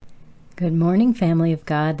Good morning, family of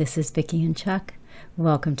God. This is Vicki and Chuck.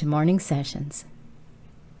 Welcome to Morning Sessions.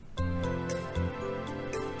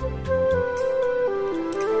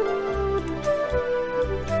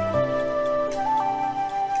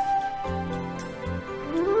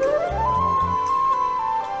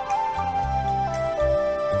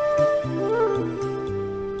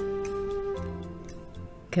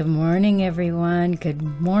 Good morning, everyone. Good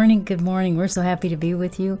morning, good morning. We're so happy to be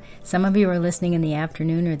with you. Some of you are listening in the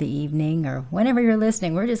afternoon or the evening or whenever you're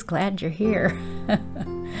listening. We're just glad you're here.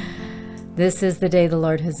 This is the day the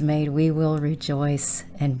Lord has made. We will rejoice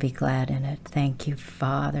and be glad in it. Thank you,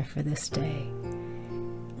 Father, for this day.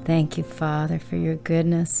 Thank you, Father, for your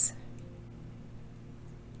goodness.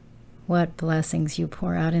 What blessings you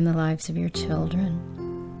pour out in the lives of your children.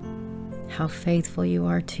 How faithful you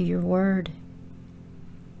are to your word.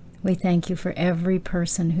 We thank you for every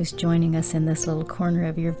person who's joining us in this little corner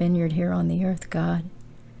of your vineyard here on the earth, God.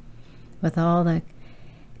 With all the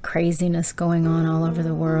craziness going on all over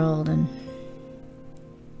the world and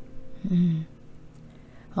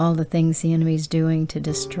all the things the enemy's doing to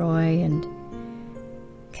destroy and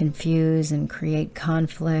confuse and create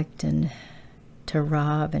conflict and to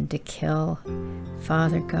rob and to kill.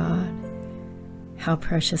 Father God, how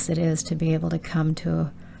precious it is to be able to come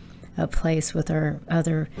to a place with our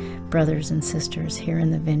other brothers and sisters here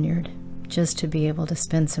in the vineyard, just to be able to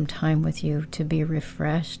spend some time with you, to be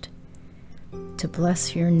refreshed, to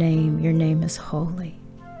bless your name. Your name is holy.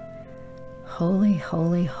 Holy,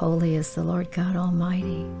 holy, holy is the Lord God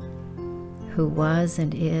Almighty, who was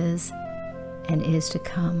and is to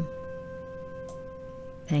come.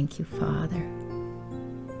 Thank you, Father.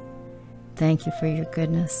 Thank you for your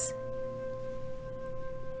goodness.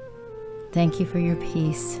 Thank you for your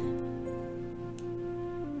peace.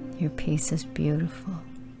 Your peace is beautiful.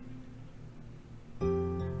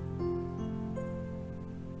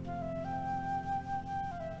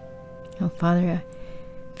 Oh, Father, I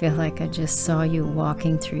feel like I just saw you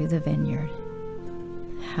walking through the vineyard.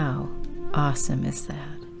 How awesome is that?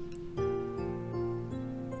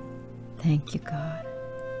 Thank you, God.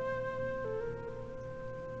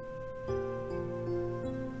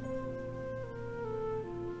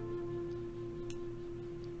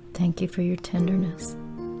 Thank you for your tenderness.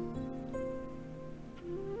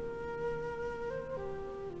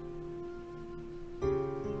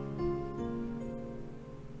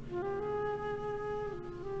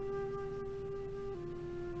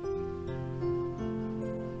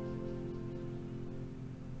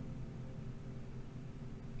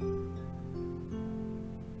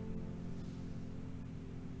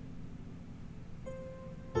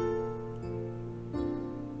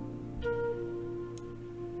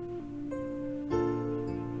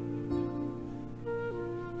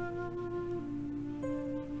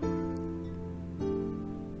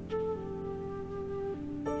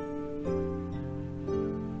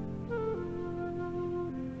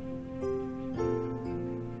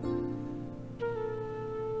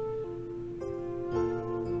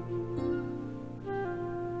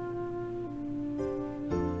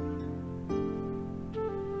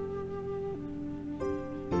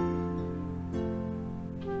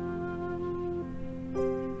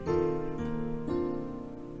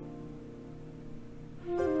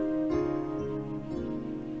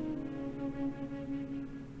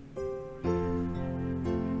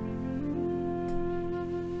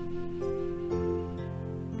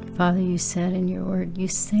 Father, you said in your word, you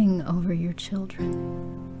sing over your children.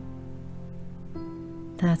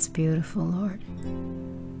 That's beautiful, Lord.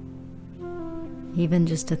 Even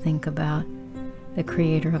just to think about the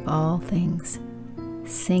Creator of all things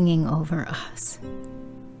singing over us.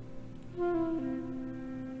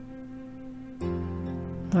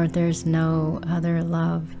 Lord, there's no other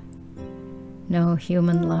love, no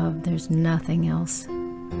human love. There's nothing else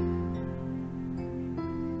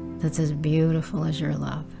that's as beautiful as your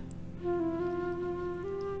love.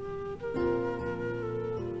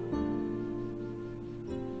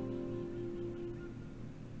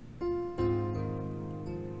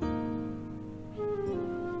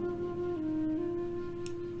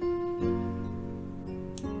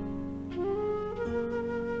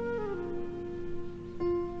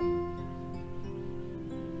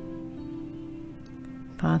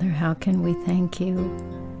 Father, how can we thank you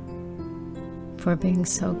for being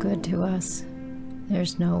so good to us?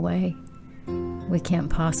 There's no way. We can't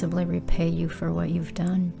possibly repay you for what you've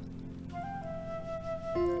done.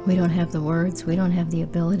 We don't have the words. We don't have the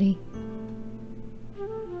ability.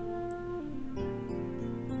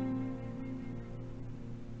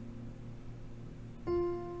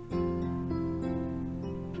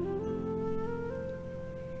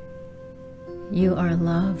 You are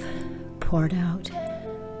love poured out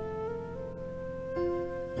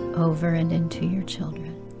over and into your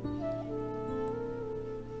children.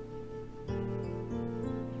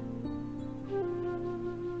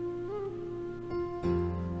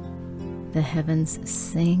 The heavens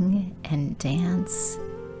sing and dance.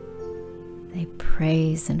 They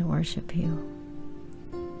praise and worship you,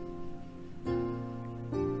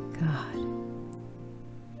 God.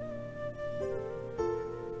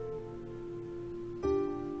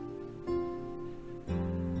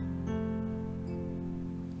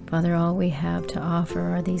 Father, all we have to offer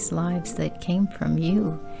are these lives that came from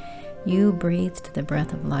you. You breathed the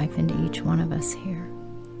breath of life into each one of us here.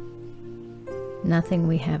 Nothing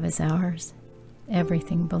we have is ours.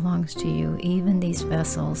 Everything belongs to you, even these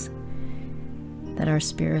vessels that our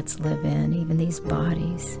spirits live in, even these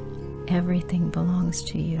bodies. Everything belongs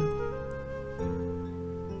to you.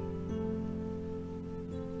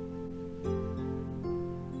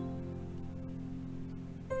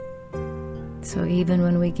 So even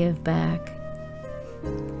when we give back,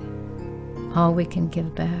 all we can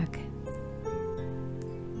give back,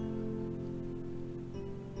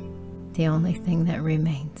 the only thing that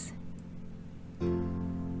remains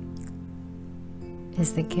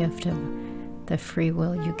is the gift of the free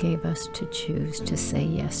will you gave us to choose to say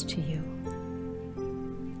yes to you.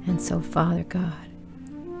 And so, Father God,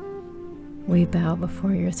 we bow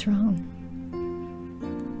before your throne.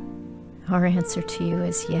 Our answer to you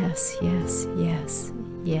is yes, yes, yes,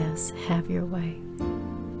 yes. Have your way.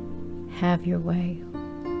 Have your way.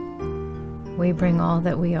 We bring all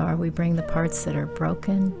that we are. We bring the parts that are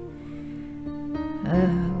broken.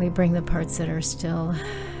 We bring the parts that are still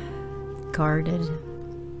guarded,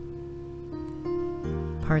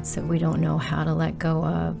 parts that we don't know how to let go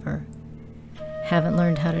of or haven't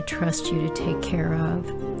learned how to trust you to take care of,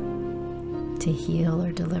 to heal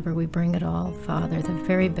or deliver. We bring it all, Father, the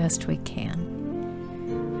very best we can,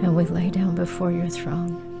 and we lay down before your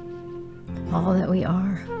throne all that we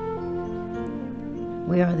are.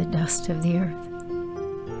 We are the dust of the earth,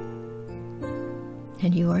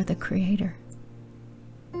 and you are the Creator.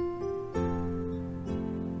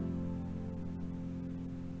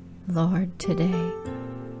 Lord, today,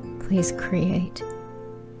 please create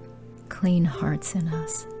clean hearts in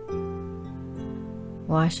us.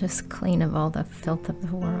 Wash us clean of all the filth of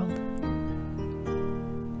the world.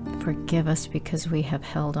 Forgive us because we have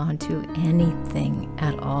held on to anything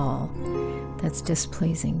at all that's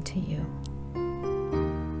displeasing to you.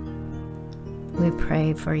 We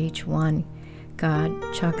pray for each one. God,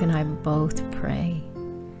 Chuck and I both pray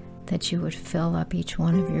that you would fill up each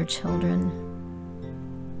one of your children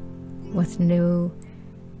with new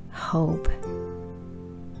hope,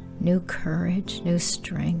 new courage, new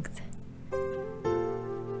strength.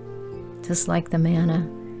 Just like the manna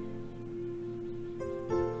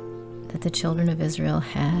that the children of Israel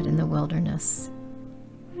had in the wilderness.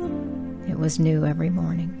 It was new every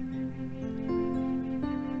morning.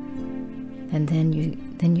 And then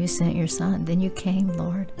you sent your Son. Then you came,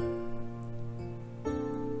 Lord.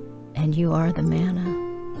 And you are the manna.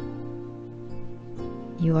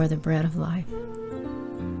 You are the bread of life.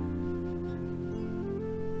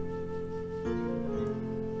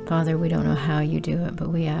 Father, we don't know how you do it, but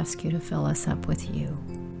we ask you to fill us up with you.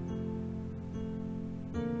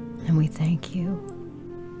 And we thank you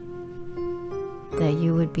that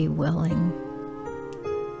you would be willing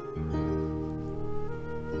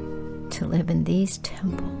to live in these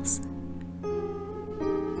temples.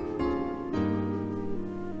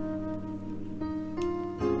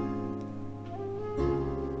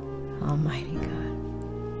 Almighty God.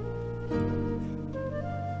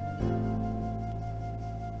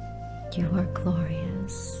 You are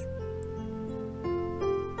glorious.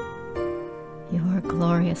 You are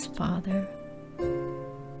glorious, Father.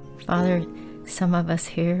 Father, some of us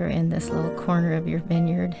here in this little corner of your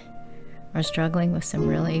vineyard are struggling with some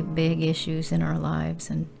really big issues in our lives,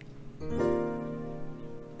 and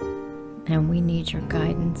we need your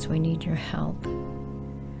guidance. We need your help.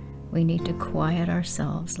 We need to quiet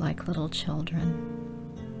ourselves like little children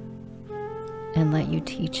and let you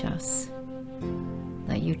teach us,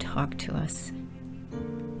 let you talk to us.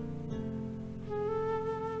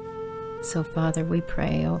 So, Father, we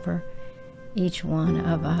pray over each one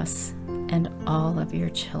of us and all of your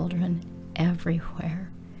children everywhere,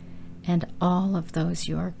 and all of those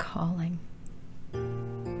you are calling.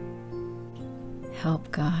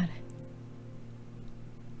 Help, God.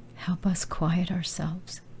 Help us quiet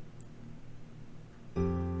ourselves.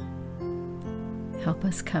 Help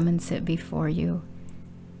us come and sit before you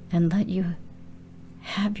and let you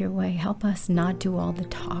have your way. Help us not do all the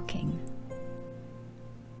talking,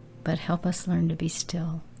 but help us learn to be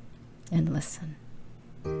still and listen.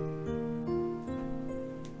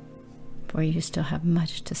 For you still have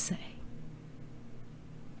much to say.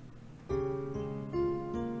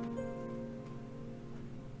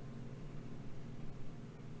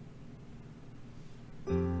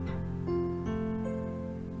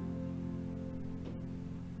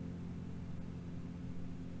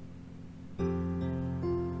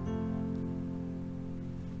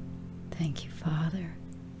 Thank you, Father.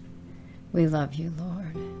 We love you,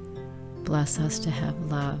 Lord. Bless us to have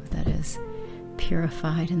love that is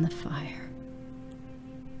purified in the fire,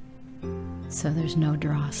 so there's no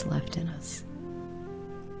dross left in us.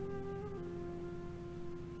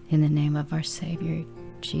 In the name of our Savior,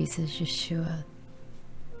 Jesus Yeshua,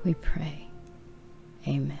 we pray.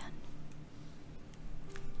 Amen.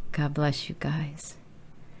 God bless you guys.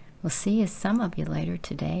 We'll see some of you later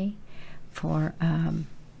today for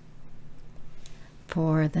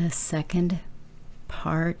the second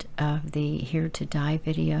part of the Here to Die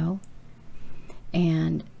video.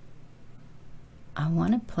 And I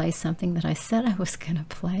want to play something that I said I was going to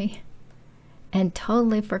play and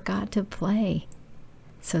totally forgot to play.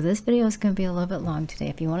 So this video is going to be a little bit long today.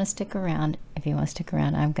 If you want to stick around,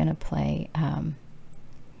 I'm going to play El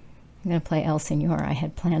Señor. I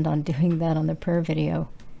had planned on doing that on the prayer video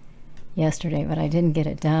yesterday, but I didn't get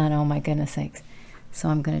it done. Oh my goodness sakes. So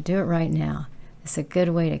I'm going to do it right now. It's a good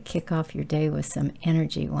way to kick off your day with some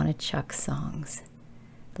energy. One of Chuck's songs.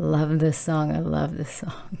 Love this song. I love this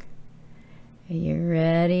song. Are you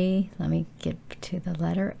ready? Let me get to the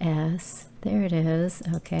letter S. There it is.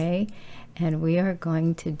 Okay. And we are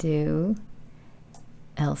going to do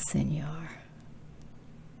El Señor.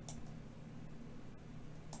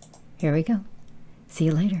 Here we go. See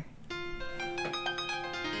you later.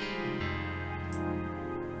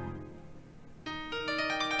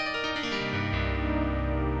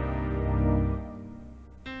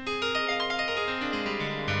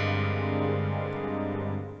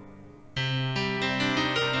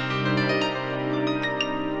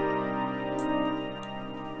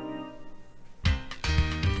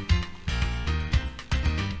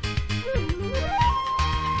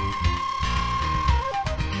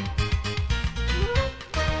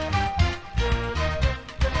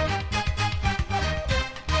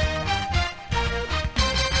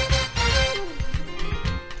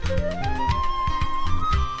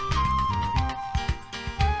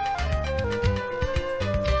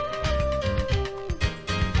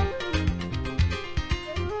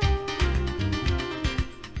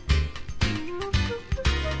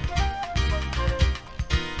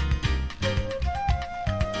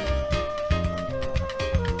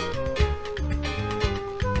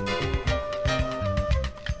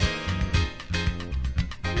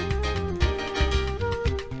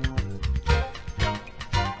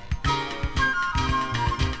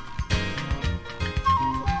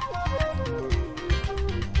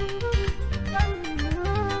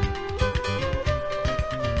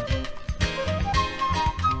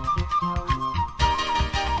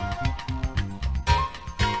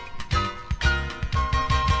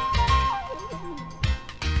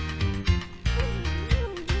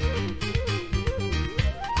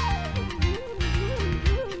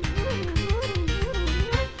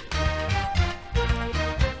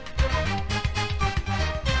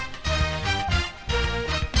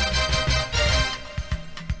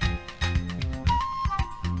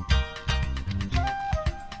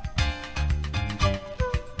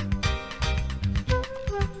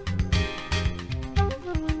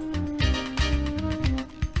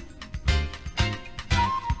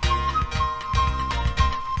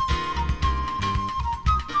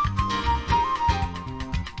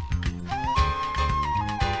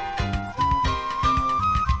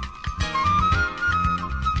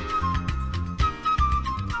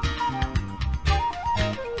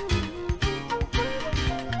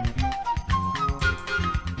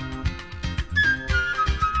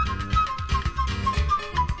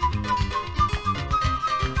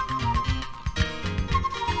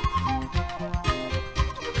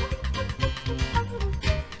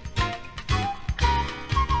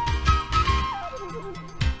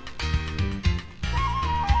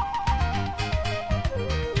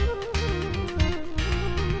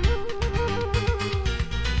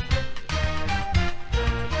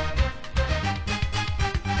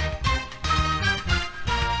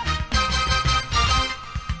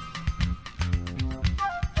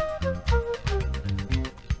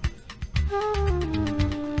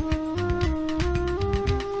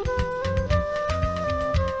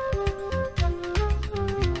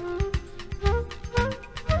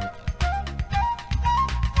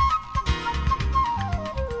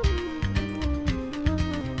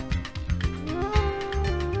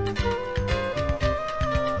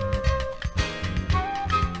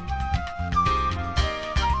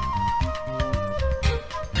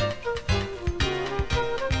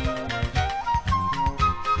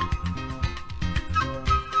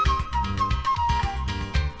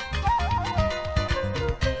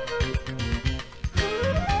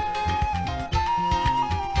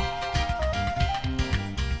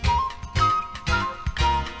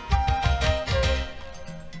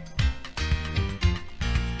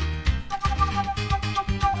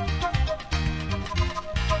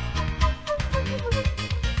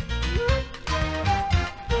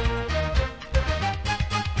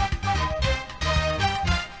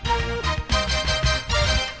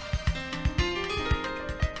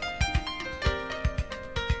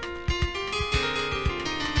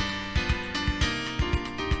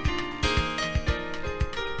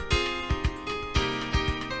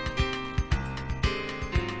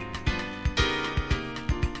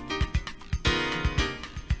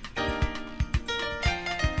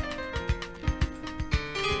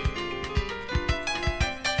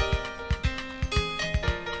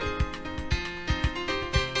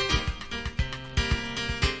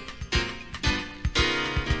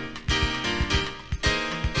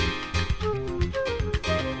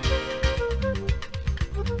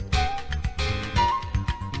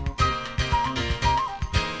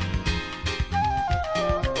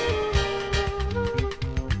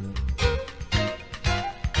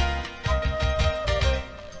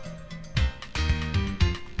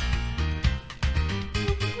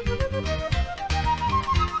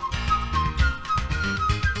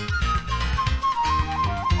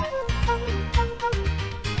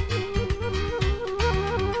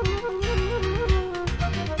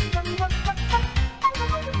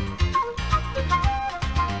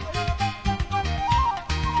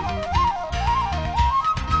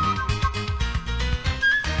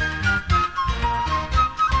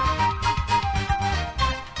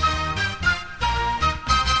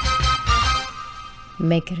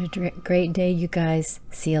 Make it a great day, you guys.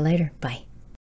 See you later. Bye.